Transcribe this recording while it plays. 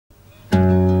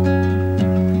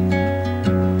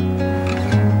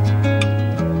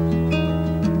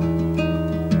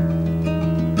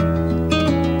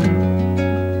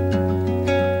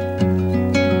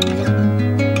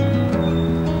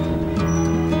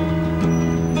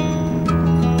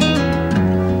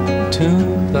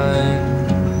too blind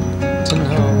to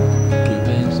know you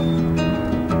missed.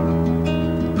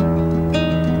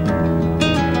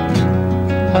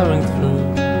 Hurrying through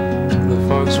the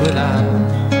forks without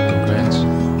regrets.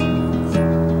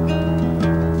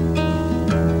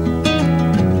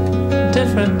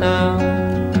 Different now,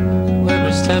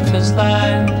 every step is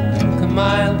like a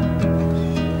mile.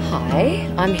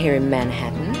 Hi, I'm here in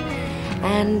Manhattan,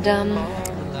 and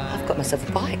I've got myself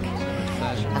a bike.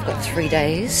 I've got 3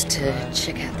 days to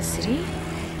check out the city,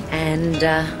 and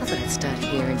I thought I'd start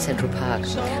here in Central Park.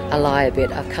 I lie a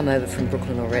bit, I've come over from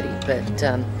Brooklyn already, but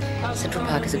Central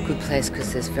Park is a good place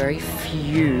because there's very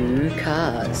few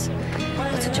cars.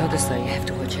 Lots of joggers though, you have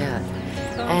to watch out.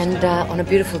 And on a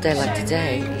beautiful day like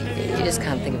today, you just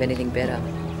can't think of anything better.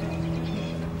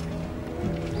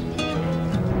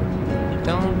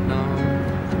 Don't know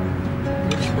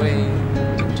which way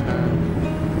to turn.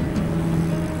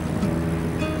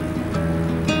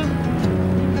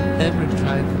 Every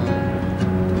tripod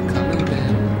becoming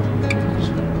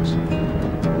visions.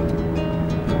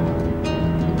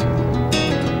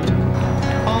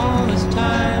 All this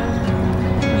time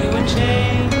you were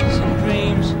chasing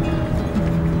dreams.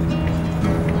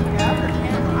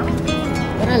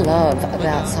 What I love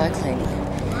about cycling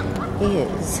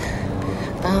is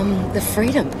the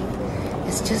freedom.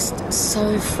 It's just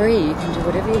so free. You can do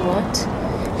whatever you want,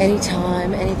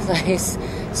 anytime, any place,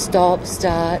 stop,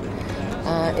 start.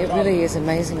 It really is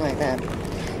amazing like that.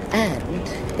 And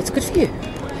it's good for you.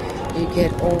 You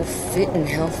get all fit and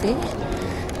healthy,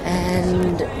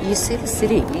 and you see the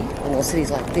city, or cities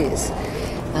like this,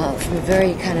 from a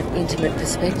very kind of intimate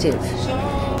perspective.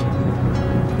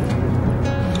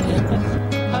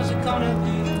 How's it gonna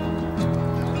be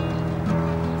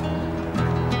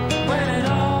when it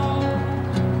all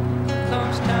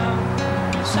comes down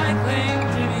to cycling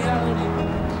triviality?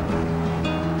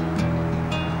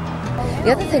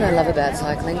 The other thing I love about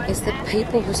cycling is that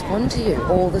people respond to you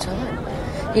all the time.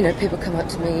 You know, people come up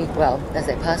to me, well, as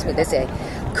they pass me, they say,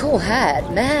 "Cool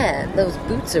hat, man, those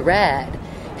boots are rad.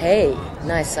 Hey,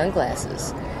 nice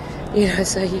sunglasses." You know,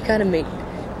 so you kind of meet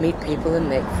people and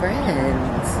make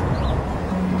friends.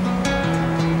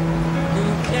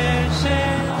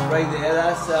 Right there,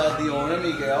 that's the owner,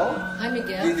 Miguel. Hi,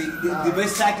 Miguel. The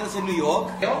best cyclist in New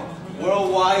York.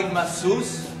 Worldwide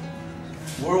masseuse.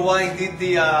 Worldwide did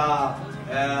the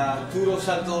Tour of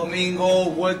Santo Domingo,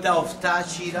 Vuelta of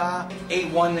Táchira,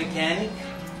 8-1 mechanic.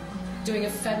 Doing a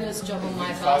fabulous job on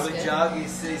my Fabulous basket. job.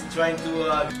 He's trying to,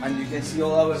 and you can see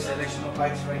all our selection of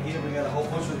bikes right here. We got a whole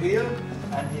bunch of here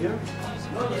and here.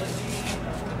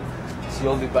 See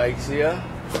all the bikes here.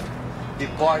 The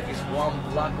park is 1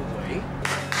 block away.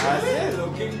 That's it,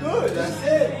 looking good, that's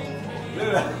it.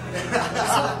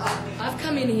 I've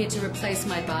come in here to replace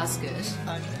my basket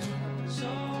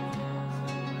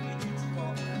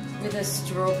with a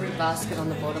strawberry basket on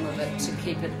the bottom of it to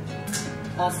keep it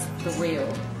off the wheel.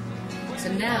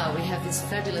 So now we have this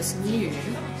fabulous new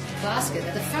basket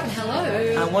at the front. Hello!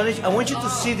 I want you to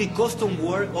see the custom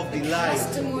work of the light.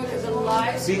 Custom work of the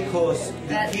light. Because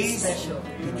That is special.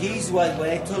 The keys was what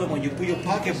I told them, when you put your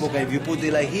pocketbook and if you put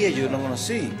the light here, you're not going to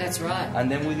see. That's right. And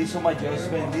then we did some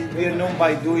adjustment. We are known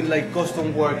by doing like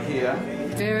custom work here.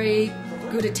 Very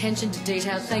good attention to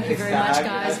detail. Thank you very much,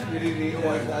 guys.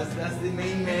 That's the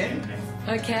main man.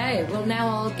 Okay, well now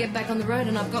I'll get back on the road,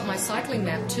 and I've got my cycling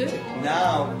map too.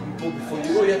 Now, before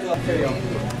you go, you have to carry on.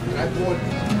 I bought.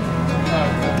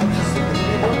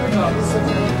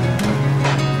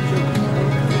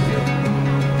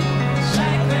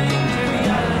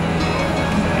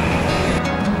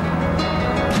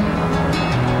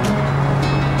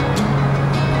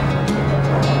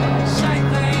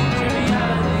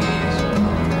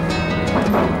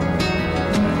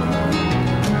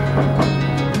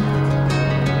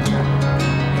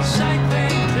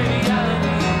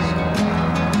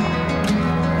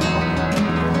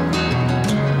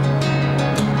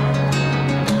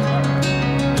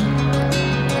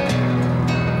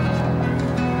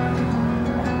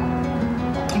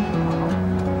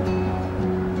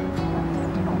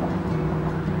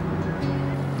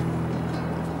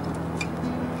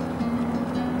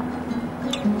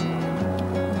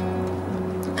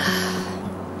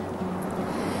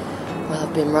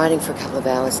 I've been riding for a couple of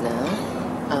hours now,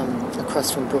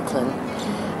 across from Brooklyn,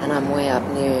 and I'm way up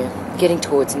near, getting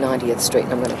towards 90th Street,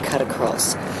 and I'm going to cut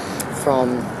across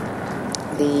from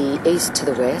the east to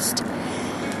the west.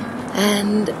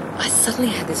 And I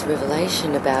suddenly had this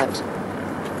revelation about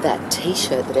that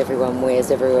t-shirt that everyone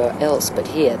wears everywhere else, but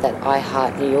here, that I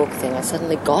Heart New York thing, I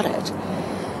suddenly got it.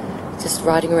 Just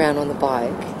riding around on the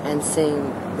bike and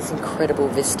seeing this incredible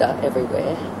vista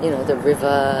everywhere. You know, the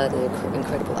river, the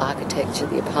incredible architecture,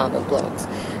 the apartment blocks,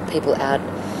 people out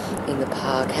in the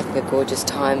park having a gorgeous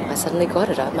time. I suddenly got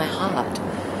it up. My heart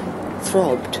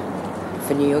throbbed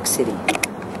for New York City.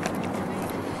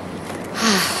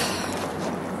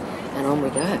 And on we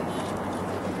go.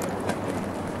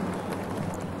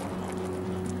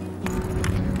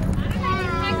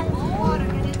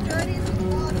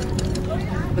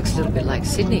 Looks a little bit like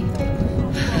Sydney.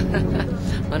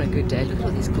 On a good day. Look at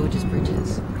all these gorgeous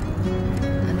bridges.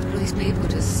 And look at all these people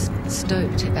just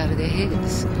stoked out of their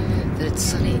heads that it's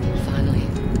sunny, finally.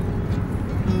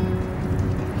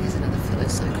 Here's another fellow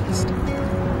cyclist.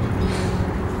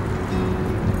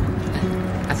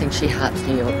 I think she hearts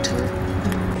New York too.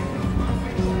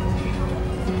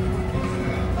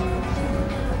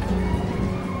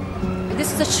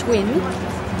 This is a Schwinn.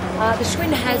 The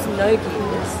Schwinn has no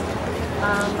gears.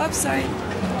 Oops, sorry.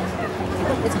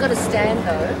 It's got a stand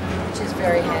though, which is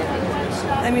very handy.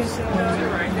 Let me just...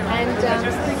 And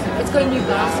it's got a new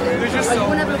basket. Oh, you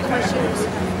want to have a look at my shoes?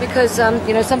 Because,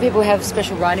 you know, some people have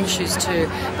special riding shoes too,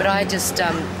 but I just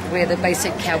wear the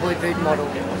basic cowboy boot model.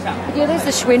 But yeah, there's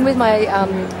the Schwinn with my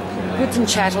goods and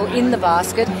chattel in the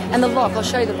basket. And the lock, I'll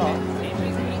show you the lock.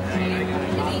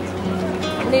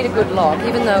 You need a good lock,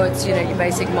 even though it's, you know, your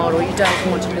basic model, you don't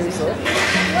want to lose it.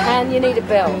 And you need a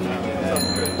bell.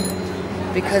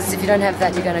 Because if you don't have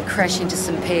that, you're going to crash into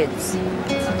some peds.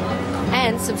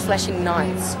 And some flashing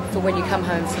lights for when you come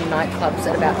home from nightclubs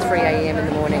at about 3 a.m. in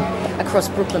the morning across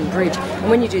Brooklyn Bridge. And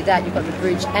when you do that, you've got the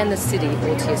bridge and the city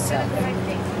all to yourself.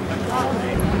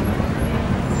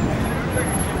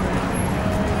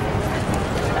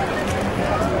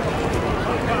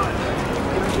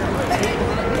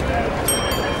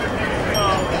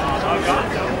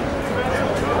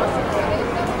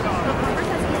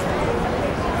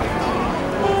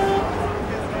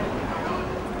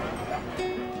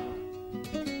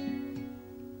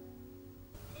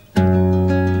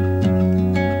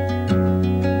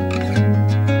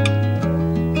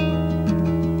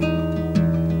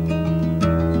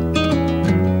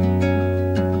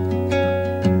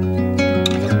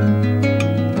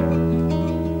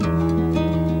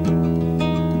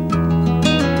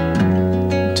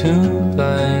 Too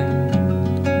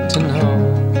blind to know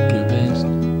your best.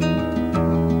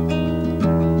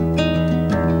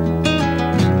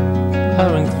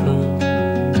 Hurrying through